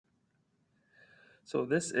So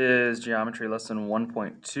this is Geometry Lesson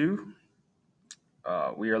 1.2.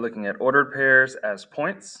 We are looking at ordered pairs as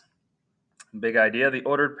points. Big idea, the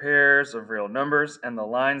ordered pairs of real numbers and the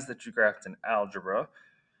lines that you graphed in algebra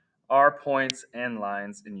are points and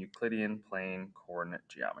lines in Euclidean plane coordinate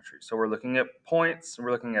geometry. So we're looking at points,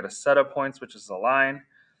 we're looking at a set of points, which is a line,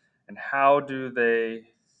 and how are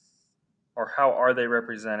they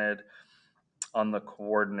represented on the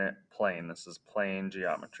coordinate plane? This is plane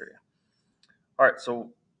geometry. All right,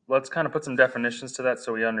 so let's kind of put some definitions to that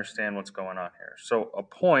so we understand what's going on here. So a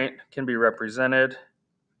point can be represented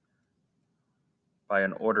by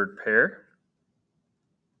an ordered pair.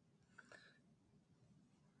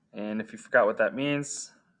 And if you forgot what that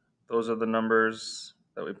means, those are the numbers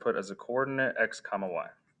that we put as a coordinate, x comma y.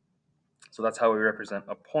 So that's how we represent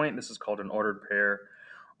a point. This is called an ordered pair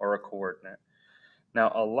or a coordinate.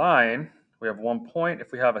 Now a line, we have one point.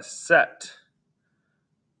 If we have a set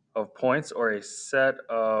of points or a set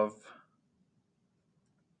of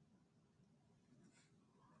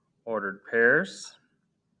ordered pairs,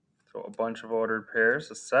 so a bunch of ordered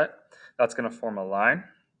pairs, a set, that's going to form a line.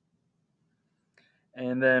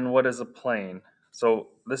 And then what is a plane? So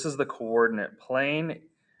this is the coordinate plane.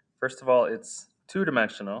 First of all, it's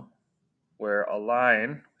two-dimensional, where a line,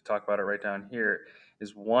 we talk about it right down here,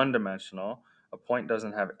 is one-dimensional. A point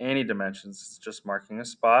doesn't have any dimensions, it's just marking a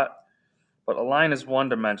spot. But a line is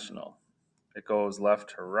one-dimensional. It goes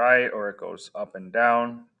left to right or it goes up and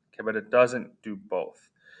down, okay, but it doesn't do both.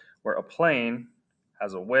 Where a plane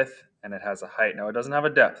has a width and it has a height. Now it doesn't have a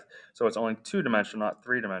depth, so it's only two-dimensional, not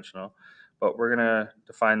three-dimensional. But we're going to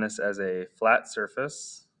define this as a flat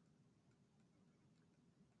surface.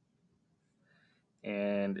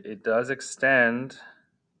 And it does extend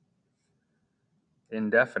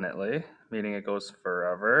indefinitely, meaning it goes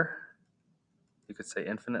forever. You could say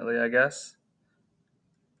infinitely, I guess.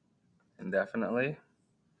 Indefinitely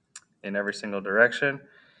in every single direction.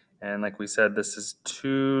 And like we said, this is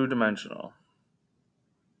two-dimensional.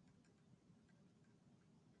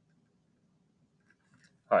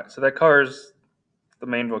 All right, so that covers the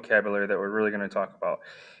main vocabulary that we're really going to talk about.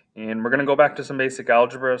 And we're going to go back to some basic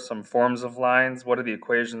algebra, some forms of lines. What do the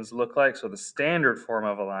equations look like? So the standard form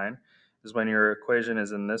of a line is when your equation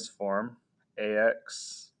is in this form,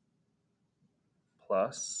 ax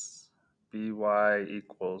plus by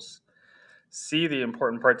equals c. The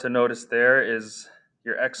important part to notice there is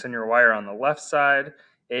your x and your y are on the left side.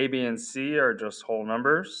 A, b, and c are just whole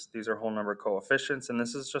numbers. These are whole number coefficients, and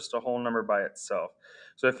this is just a whole number by itself.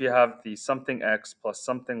 So if you have the something x plus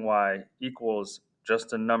something y equals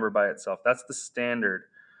just a number by itself, that's the standard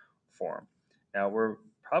form. Now we're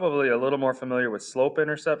probably a little more familiar with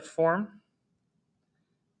slope-intercept form.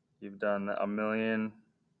 You've done a million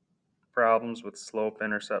problems with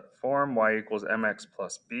slope-intercept form. Y equals mx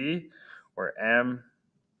plus b, where m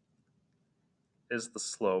is the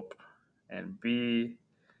slope and b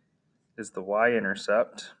is the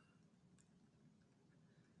y-intercept.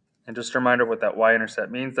 And just a reminder what that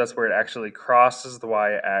y-intercept means. That's where it actually crosses the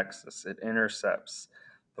y-axis. It intercepts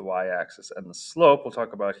the y-axis. And the slope we'll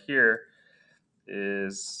talk about here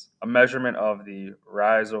is a measurement of the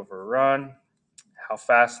rise over run, how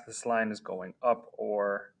fast this line is going up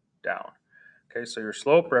or down. Okay, so your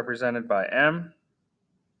slope represented by m.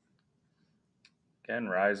 Again,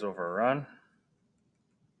 rise over run.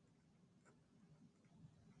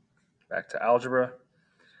 Back to algebra.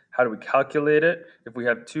 How do we calculate it? If we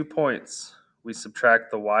have 2 points, we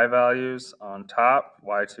subtract the y values on top,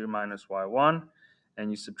 y2 minus y1,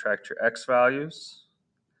 and you subtract your x values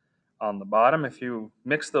on the bottom. If you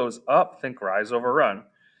mix those up, think rise over run.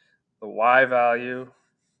 The y value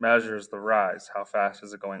measures the rise. How fast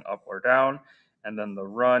is it going up or down? And then the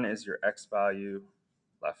run is your x value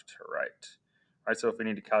left to right. All right, so if we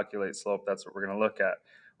need to calculate slope, that's what we're going to look at.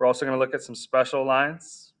 We're also going to look at some special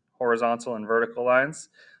lines, horizontal and vertical lines.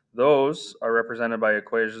 Those are represented by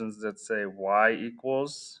equations that say y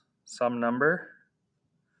equals some number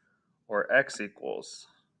or x equals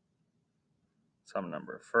some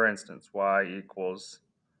number. For instance, y equals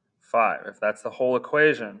 5. If that's the whole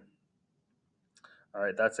equation, all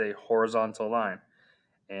right, that's a horizontal line.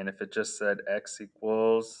 And if it just said x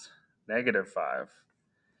equals -5,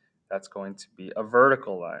 that's going to be a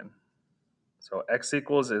vertical line. So x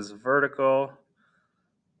equals is vertical,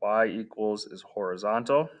 y equals is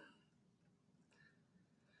horizontal.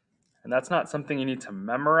 And that's not something you need to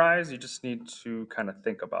memorize. You just need to kind of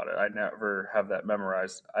think about it. I never have that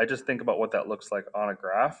memorized. I just think about what that looks like on a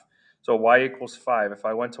graph. So y equals 5. If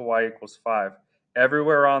I went to y equals 5,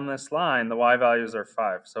 everywhere on this line, the y values are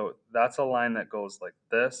 5. So that's a line that goes like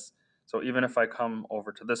this. So even if I come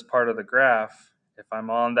over to this part of the graph, If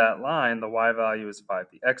I'm on that line, the y value is 5.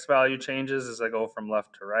 The x value changes as I go from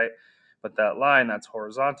left to right, but that line that's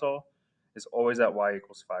horizontal is always at y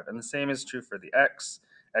equals 5. And the same is true for the x.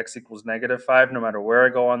 X equals -5. No matter where I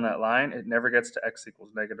go on that line, it never gets to x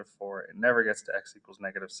equals -4. It never gets to x equals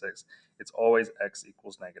 -6. It's always x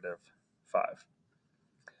equals -5.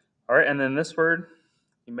 All right, and then this word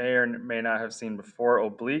you may or may not have seen before,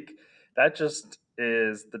 oblique. That just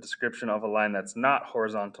is the description of a line that's not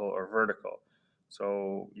horizontal or vertical.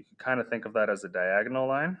 So you can kind of think of that as a diagonal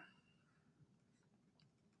line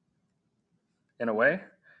in a way,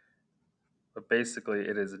 but basically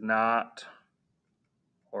it is not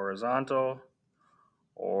horizontal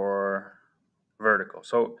or vertical.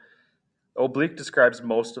 So oblique describes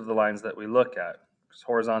most of the lines that we look at, because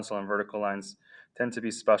horizontal and vertical lines tend to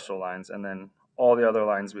be special lines, and then all the other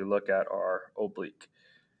lines we look at are oblique.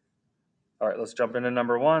 All right, let's jump into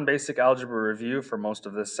number 1, basic algebra review for most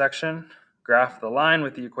of this section. Graph the line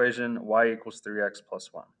with the equation y equals 3x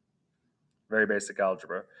plus 1. Very basic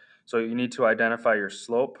algebra. So you need to identify your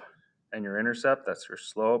slope and your intercept. That's your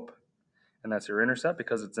slope and that's your intercept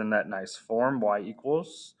because it's in that nice form, y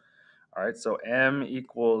equals. All right, so m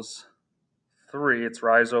equals 3. It's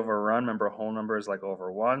rise over run. Remember, a whole number is like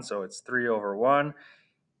over 1, so it's 3 over 1.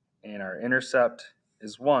 And our intercept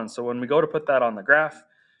is 1. So when we go to put that on the graph,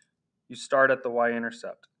 you start at the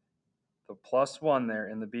y-intercept. The plus 1 there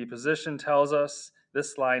in the B position tells us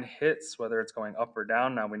this line hits whether it's going up or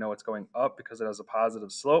down. Now we know it's going up because it has a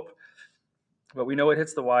positive slope, but we know it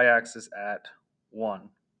hits the y-axis at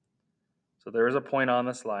 1. So there is a point on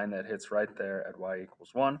this line that hits right there at y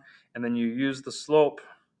equals 1, and then you use the slope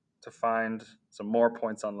to find some more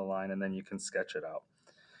points on the line, and then you can sketch it out.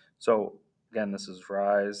 So again, this is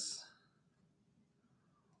rise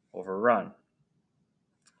over run.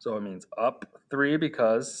 So it means up 3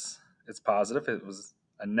 because it's positive. If it was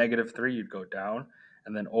a -3, you'd go down,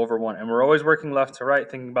 and then over 1. And we're always working left to right,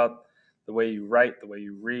 thinking about the way you write, the way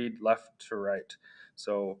you read, left to right.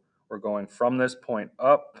 So we're going from this point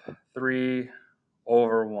up 3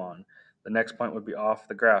 over 1. The next point would be off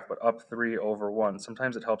the graph, but up 3 over 1.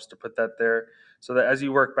 Sometimes it helps to put that there so that as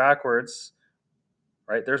you work backwards,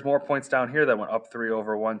 right, there's more points down here that went up 3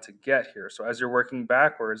 over 1 to get here. So as you're working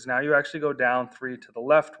backwards, now you actually go down 3 to the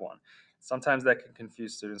left 1. Sometimes that can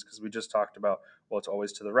confuse students because we just talked about, well, it's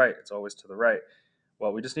always to the right. It's always to the right.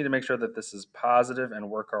 Well, we just need to make sure that this is positive and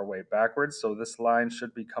work our way backwards. So this line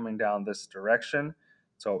should be coming down this direction.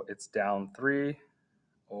 So it's down 3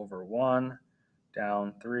 over 1,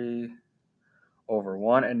 down 3 over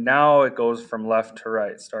 1. And now it goes from left to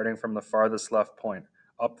right, starting from the farthest left point.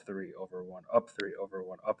 Up 3 over 1, up 3 over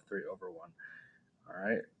 1, up 3 over 1. All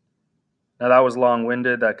right. Now that was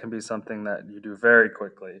long-winded. That can be something that you do very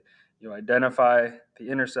quickly. You identify the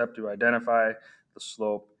intercept, you identify the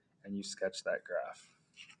slope, and you sketch that graph.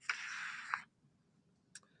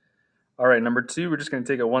 All right, number 2, we're just going to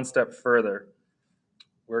take it one step further.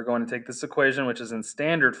 We're going to take this equation, which is in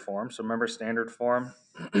standard form. So remember standard form,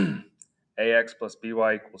 ax plus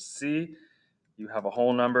by equals c. You have a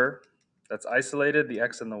whole number that's isolated. The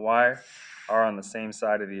x and the y are on the same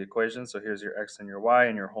side of the equation. So here's your x and your y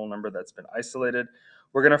and your whole number that's been isolated.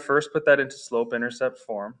 We're going to first put that into slope-intercept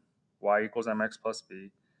form, y equals mx plus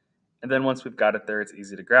b. And then once we've got it there, it's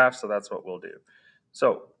easy to graph, so that's what we'll do.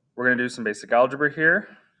 So we're going to do some basic algebra here.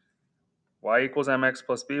 Y equals mx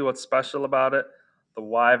plus b. What's special about it? The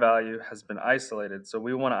y value has been isolated. So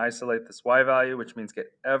we want to isolate this y value, which means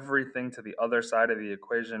get everything to the other side of the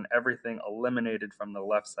equation, everything eliminated from the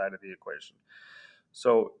left side of the equation.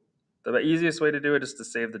 So the easiest way to do it is to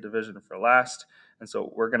save the division for last. And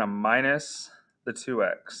so we're going to minus the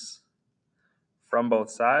 2x from both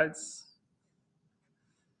sides.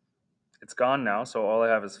 It's gone now, so all I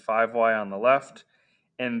have is 5y on the left.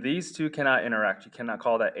 And these two cannot interact. You cannot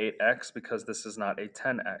call that 8x because this is not a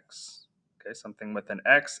 10x. Okay, something with an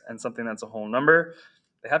x and something that's a whole number,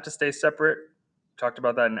 they have to stay separate. We talked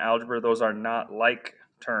about that in algebra. Those are not like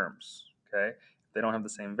terms. Okay, if they don't have the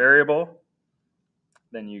same variable,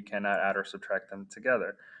 then you cannot add or subtract them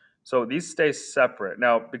together. So these stay separate.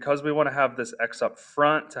 Now, because we want to have this x up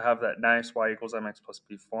front to have that nice y equals mx plus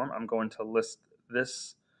b form, I'm going to list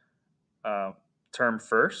this term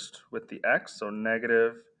first with the x, so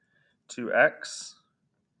negative 2x.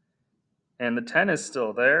 And the 10 is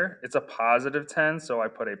still there. It's a positive 10, so I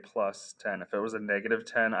put a plus 10. If it was a negative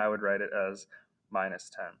 10, I would write it as minus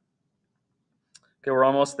 10. Okay, we're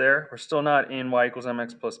almost there. We're still not in y equals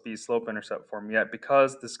mx plus b slope-intercept form yet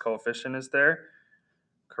because this coefficient is there.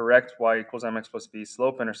 Correct y equals mx plus b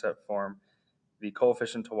slope-intercept form. The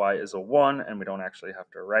coefficient to y is a 1, and we don't actually have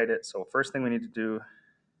to write it. So first thing we need to do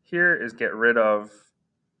here is get rid of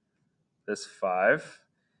this 5.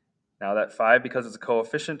 Now that 5, because it's a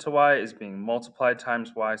coefficient to y, is being multiplied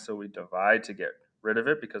times y, so we divide to get rid of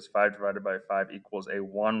it because 5 divided by 5 equals a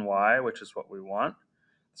 1y, which is what we want.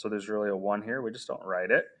 So there's really a 1 here, we just don't write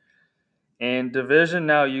it. And division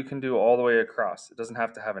now you can do all the way across. It doesn't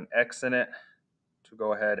have to have an x in it to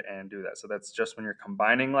go ahead and do that. So that's just when you're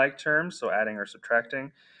combining like terms, so adding or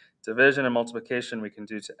subtracting. Division and multiplication we can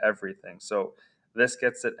do to everything. So this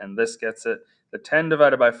gets it and this gets it. The 10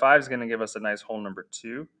 divided by 5 is going to give us a nice whole number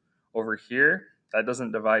 2. Over here, that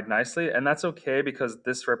doesn't divide nicely, and that's okay because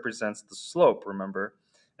this represents the slope, remember?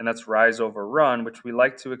 And that's rise over run, which we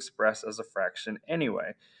like to express as a fraction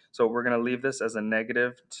anyway. So we're going to leave this as a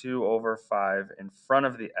negative 2 over 5 in front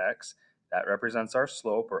of the x. That represents our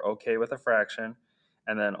slope. We're okay with a fraction.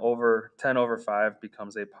 And then over 10 over 5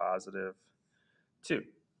 becomes a positive 2.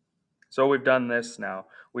 So we've done this now.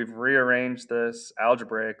 We've rearranged this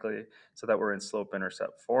algebraically so that we're in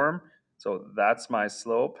slope-intercept form. So that's my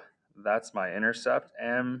slope. That's my intercept.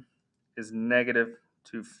 M is negative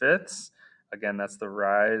 2/5. Again, that's the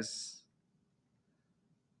rise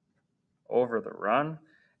over the run.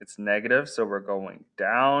 It's negative, so we're going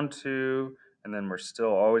down 2, and then we're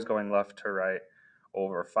still always going left to right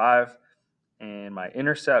over 5. And my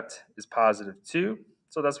intercept is positive 2.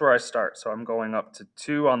 So that's where I start. So I'm going up to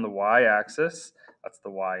 2 on the y-axis. That's the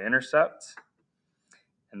y-intercept.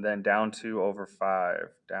 And then down 2 over 5,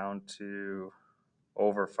 down 2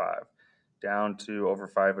 over 5. Down 2 over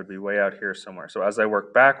 5 would be way out here somewhere. So as I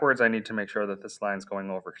work backwards, I need to make sure that this line's going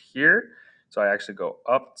over here. So I actually go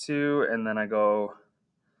up 2, and then I go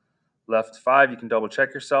left 5. You can double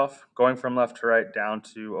check yourself. Going from left to right, down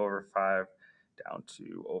 2 over 5, down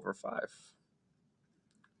 2 over 5.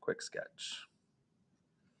 Quick sketch.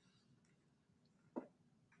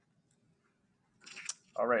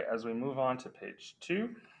 All right, as we move on to page 2,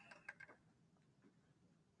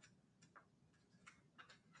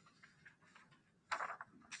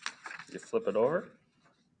 you flip it over.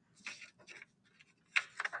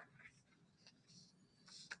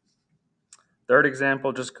 Third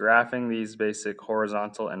example, just graphing these basic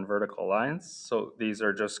horizontal and vertical lines. So these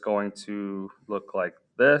are just going to look like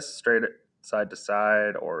this, straight side to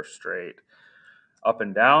side or straight up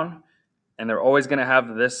and down. And they're always going to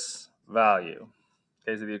have this value.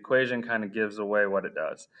 Okay, so the equation kind of gives away what it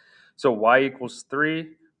does. So y equals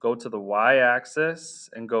 3, go to the y-axis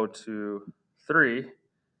and go to 3.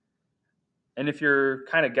 And if you're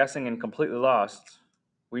kind of guessing and completely lost,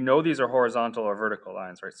 we know these are horizontal or vertical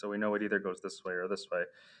lines, right? So we know it either goes this way or this way.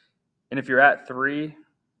 And if you're at 3,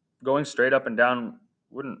 going straight up and down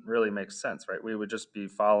wouldn't really make sense, right? We would just be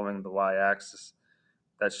following the y-axis.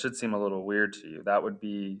 That should seem a little weird to you. That would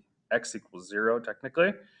be x equals 0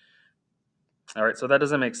 technically. All right, so that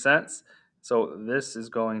doesn't make sense. So this is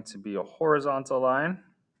going to be a horizontal line.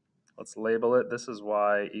 Let's label it. This is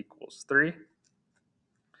y equals 3.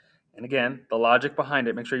 And again, the logic behind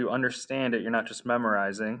it, make sure you understand it. You're not just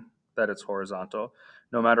memorizing that it's horizontal.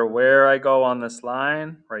 No matter where I go on this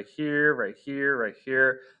line, right here, right here, right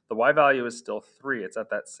here, the y value is still 3. It's at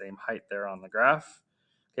that same height there on the graph.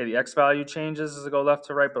 Okay, the x value changes as I go left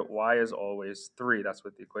to right, but y is always 3. That's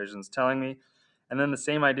what the equation is telling me. And then the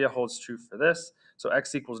same idea holds true for this. So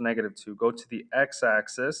x equals negative 2. Go to the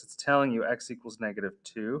x-axis. It's telling you x equals negative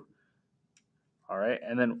 2. All right,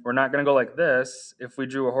 and then we're not going to go like this. If we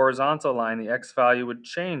drew a horizontal line, the x value would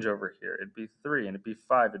change over here. It'd be 3, and it'd be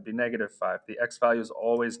 5. It'd be negative 5. The x value is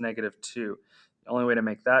always negative 2. The only way to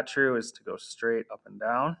make that true is to go straight up and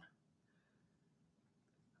down.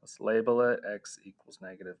 Let's label it x equals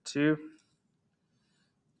negative 2.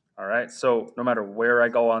 All right, so no matter where I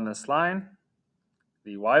go on this line,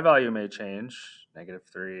 the y value may change, negative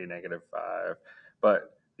 3, negative 5,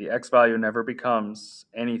 but the x value never becomes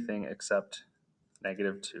anything except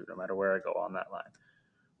negative 2, no matter where I go on that line.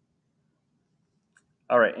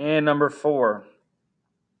 All right, and number 4,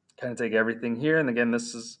 kind of take everything here, and again,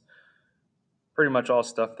 this is pretty much all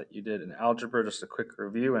stuff that you did in algebra, just a quick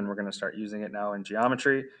review, and we're going to start using it now in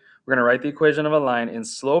geometry. We're going to write the equation of a line in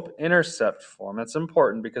slope-intercept form. That's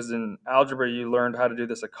important because in algebra, you learned how to do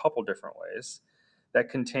this a couple different ways. That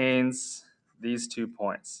contains these 2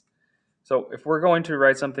 points. So if we're going to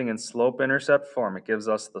write something in slope-intercept form, it gives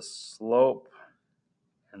us the slope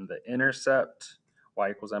and the intercept,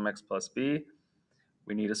 y equals mx plus b.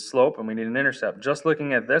 We need a slope and we need an intercept. Just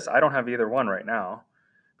looking at this, I don't have either one right now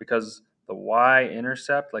because the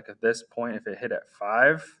y-intercept, like at this point, if it hit at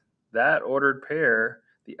 5, that ordered pair,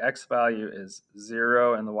 the x value is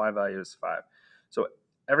 0 and the y value is 5. So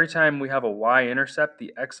every time we have a y-intercept,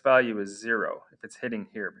 the x value is 0 if it's hitting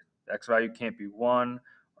here. The x value can't be 1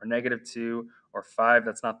 or negative 2 or 5,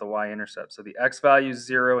 that's not the y-intercept. So the x value is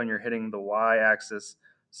 0 and you're hitting the y-axis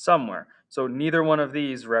somewhere. So neither one of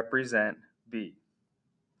these represent b,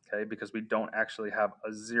 okay, because we don't actually have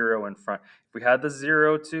a 0 in front. If we had the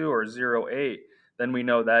 0, 2 or 0, 8, then we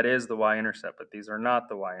know that is the y-intercept, but these are not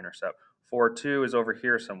the y-intercept. 4, 2 is over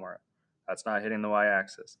here somewhere. That's not hitting the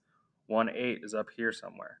y-axis. 1, 8 is up here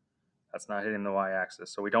somewhere. That's not hitting the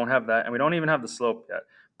y-axis. So we don't have that, and we don't even have the slope yet.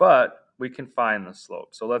 But we can find the slope.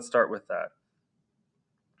 So let's start with that.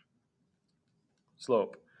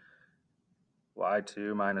 Slope.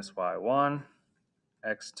 y2 minus y1,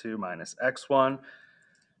 x2 minus x1.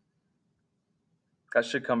 That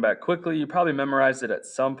should come back quickly. You probably memorized it at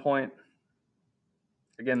some point.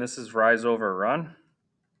 Again, this is rise over run.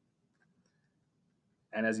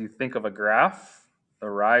 And as you think of a graph, the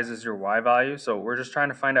rise is your y value. So we're just trying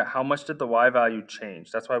to find out how much did the y value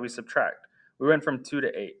change. That's why we subtract. We went from 2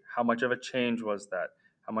 to 8. How much of a change was that?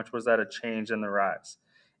 How much was that a change in the rise?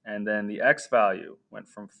 And then the x value went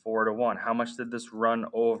from 4 to 1. How much did this run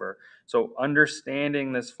over? So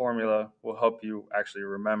understanding this formula will help you actually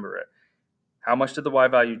remember it. How much did the y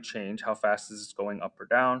value change? How fast is it going up or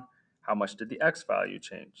down? How much did the x value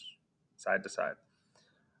change? Side to side.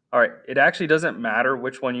 All right, it actually doesn't matter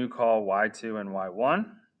which one you call y2 and y1.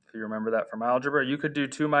 If you remember that from algebra, you could do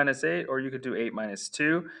 2 minus 8 or you could do 8 minus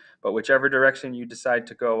 2, but whichever direction you decide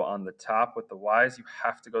to go on the top with the y's, you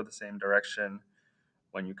have to go the same direction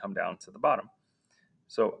when you come down to the bottom.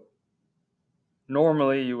 So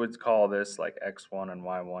normally you would call this like x1 and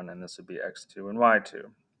y1, and this would be x2 and y2.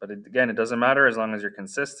 But again, it doesn't matter as long as you're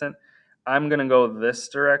consistent. I'm going to go this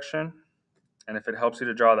direction, and if it helps you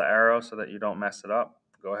to draw the arrow so that you don't mess it up,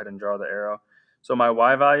 go ahead and draw the arrow. So my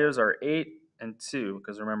y values are 8 and 2,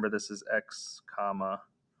 because remember this is x comma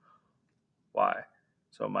y.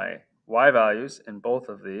 So my y values in both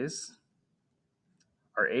of these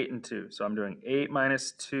are 8 and 2. So I'm doing 8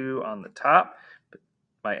 minus 2 on the top.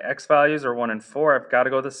 My x values are 1 and 4. I've got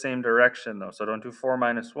to go the same direction though. So don't do 4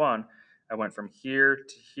 minus 1. I went from here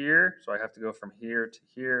to here. So I have to go from here to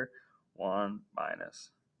here. 1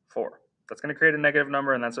 minus 4. That's going to create a negative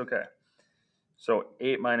number, and that's okay. So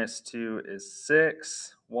 8 minus 2 is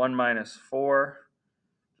 6. 1 minus 4,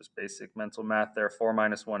 just basic mental math there. 4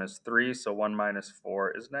 minus 1 is 3. So 1 minus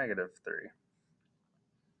 4 is negative 3.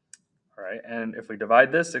 All right, and if we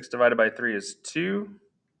divide this, 6 divided by 3 is 2.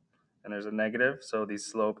 And there's a negative, so the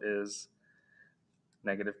slope is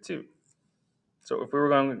negative 2. So if we were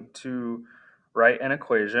going to write an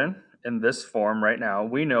equation in this form right now,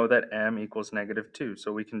 we know that m equals negative 2.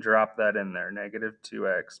 So we can drop that in there, negative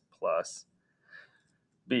 2x plus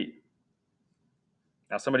b.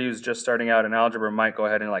 Now somebody who's just starting out in algebra might go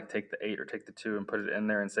ahead and like take the 8 or take the 2 and put it in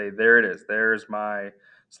there and say, there it is, there's my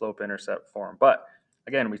slope-intercept form. But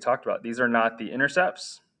again, we talked about these are not the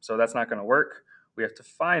intercepts, so that's not going to work. We have to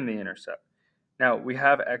find the intercept. Now we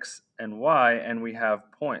have x and y, and we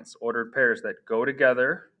have points, ordered pairs that go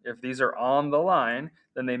together. If these are on the line,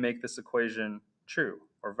 then they make this equation true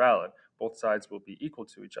or valid. Both sides will be equal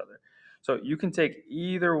to each other. So you can take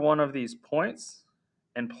either one of these points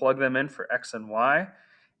and plug them in for x and y,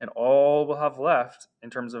 and all we'll have left in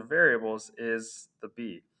terms of variables is the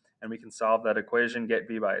b. And we can solve that equation, get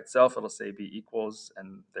b by itself. It'll say b equals,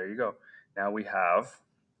 and there you go. Now we have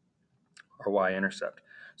our y-intercept.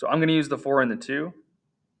 So I'm going to use the 4 and the 2,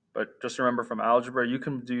 but just remember from algebra, you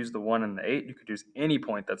can use the 1 and the 8. You could use any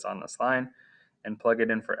point that's on this line and plug it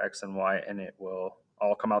in for x and y, and it will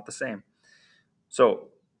all come out the same. So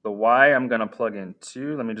the y I'm going to plug in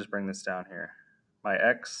 2. Let me just bring this down here. My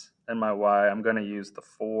x and my y, I'm going to use the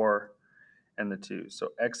 4 and the 2. So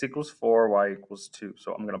x equals 4, y equals 2.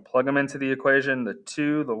 So I'm going to plug them into the equation. The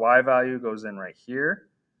 2, the y value goes in right here.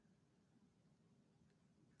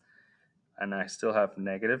 And I still have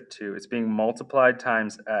negative 2. It's being multiplied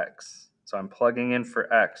times x. So I'm plugging in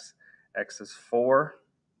for x. X is 4.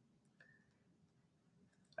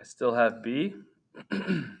 I still have b.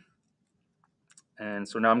 And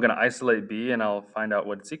so now I'm going to isolate b, and I'll find out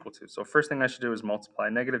what it's equal to. So first thing I should do is multiply.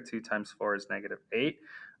 Negative 2 times 4 is negative 8.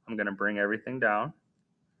 I'm going to bring everything down.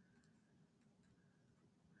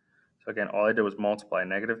 So again, all I did was multiply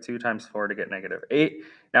negative 2 times 4 to get negative 8.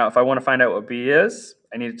 Now, if I want to find out what b is,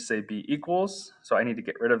 I need to say b equals. So I need to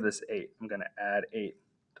get rid of this 8. I'm going to add 8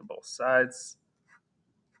 to both sides.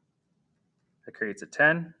 That creates a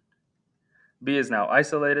 10. b is now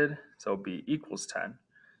isolated, so b equals 10.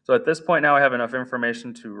 So at this point now I have enough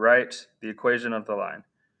information to write the equation of the line.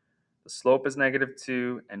 The slope is negative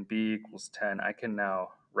 2 and b equals 10. I can now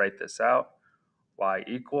write this out. Y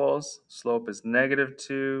equals, slope is negative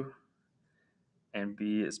 2 and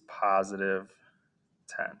b is positive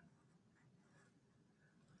 10.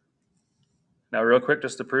 Now, real quick,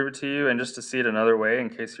 just to prove it to you and just to see it another way, in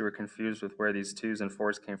case you were confused with where these 2s and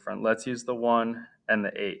 4s came from, let's use the 1 and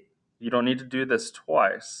the 8. You don't need to do this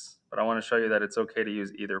twice, but I want to show you that it's okay to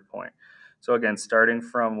use either point. So again, starting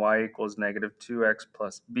from y equals negative 2x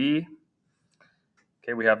plus b,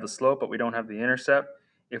 okay, we have the slope, but we don't have the intercept.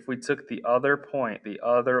 If we took the other point, the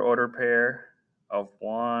other order pair of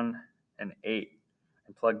 1 and 8,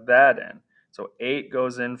 and plug that in, so 8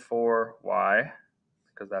 goes in for y,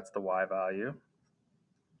 because that's the y value.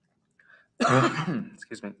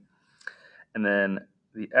 Excuse me. And then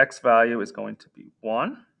the x value is going to be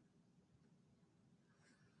 1.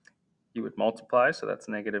 You would multiply, so that's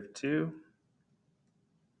negative 2.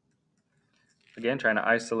 Again, trying to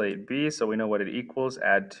isolate b, so we know what it equals.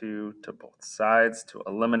 Add 2 to both sides to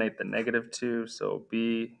eliminate the negative 2, so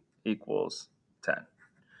b equals 10.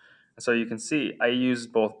 And so you can see I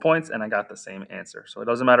used both points and I got the same answer. So it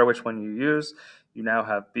doesn't matter which one you use. You now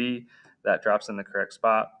have b that drops in the correct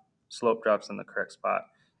spot, slope drops in the correct spot,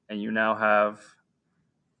 and you now have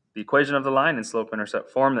the equation of the line in slope-intercept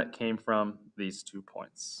form that came from these 2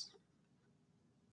 points.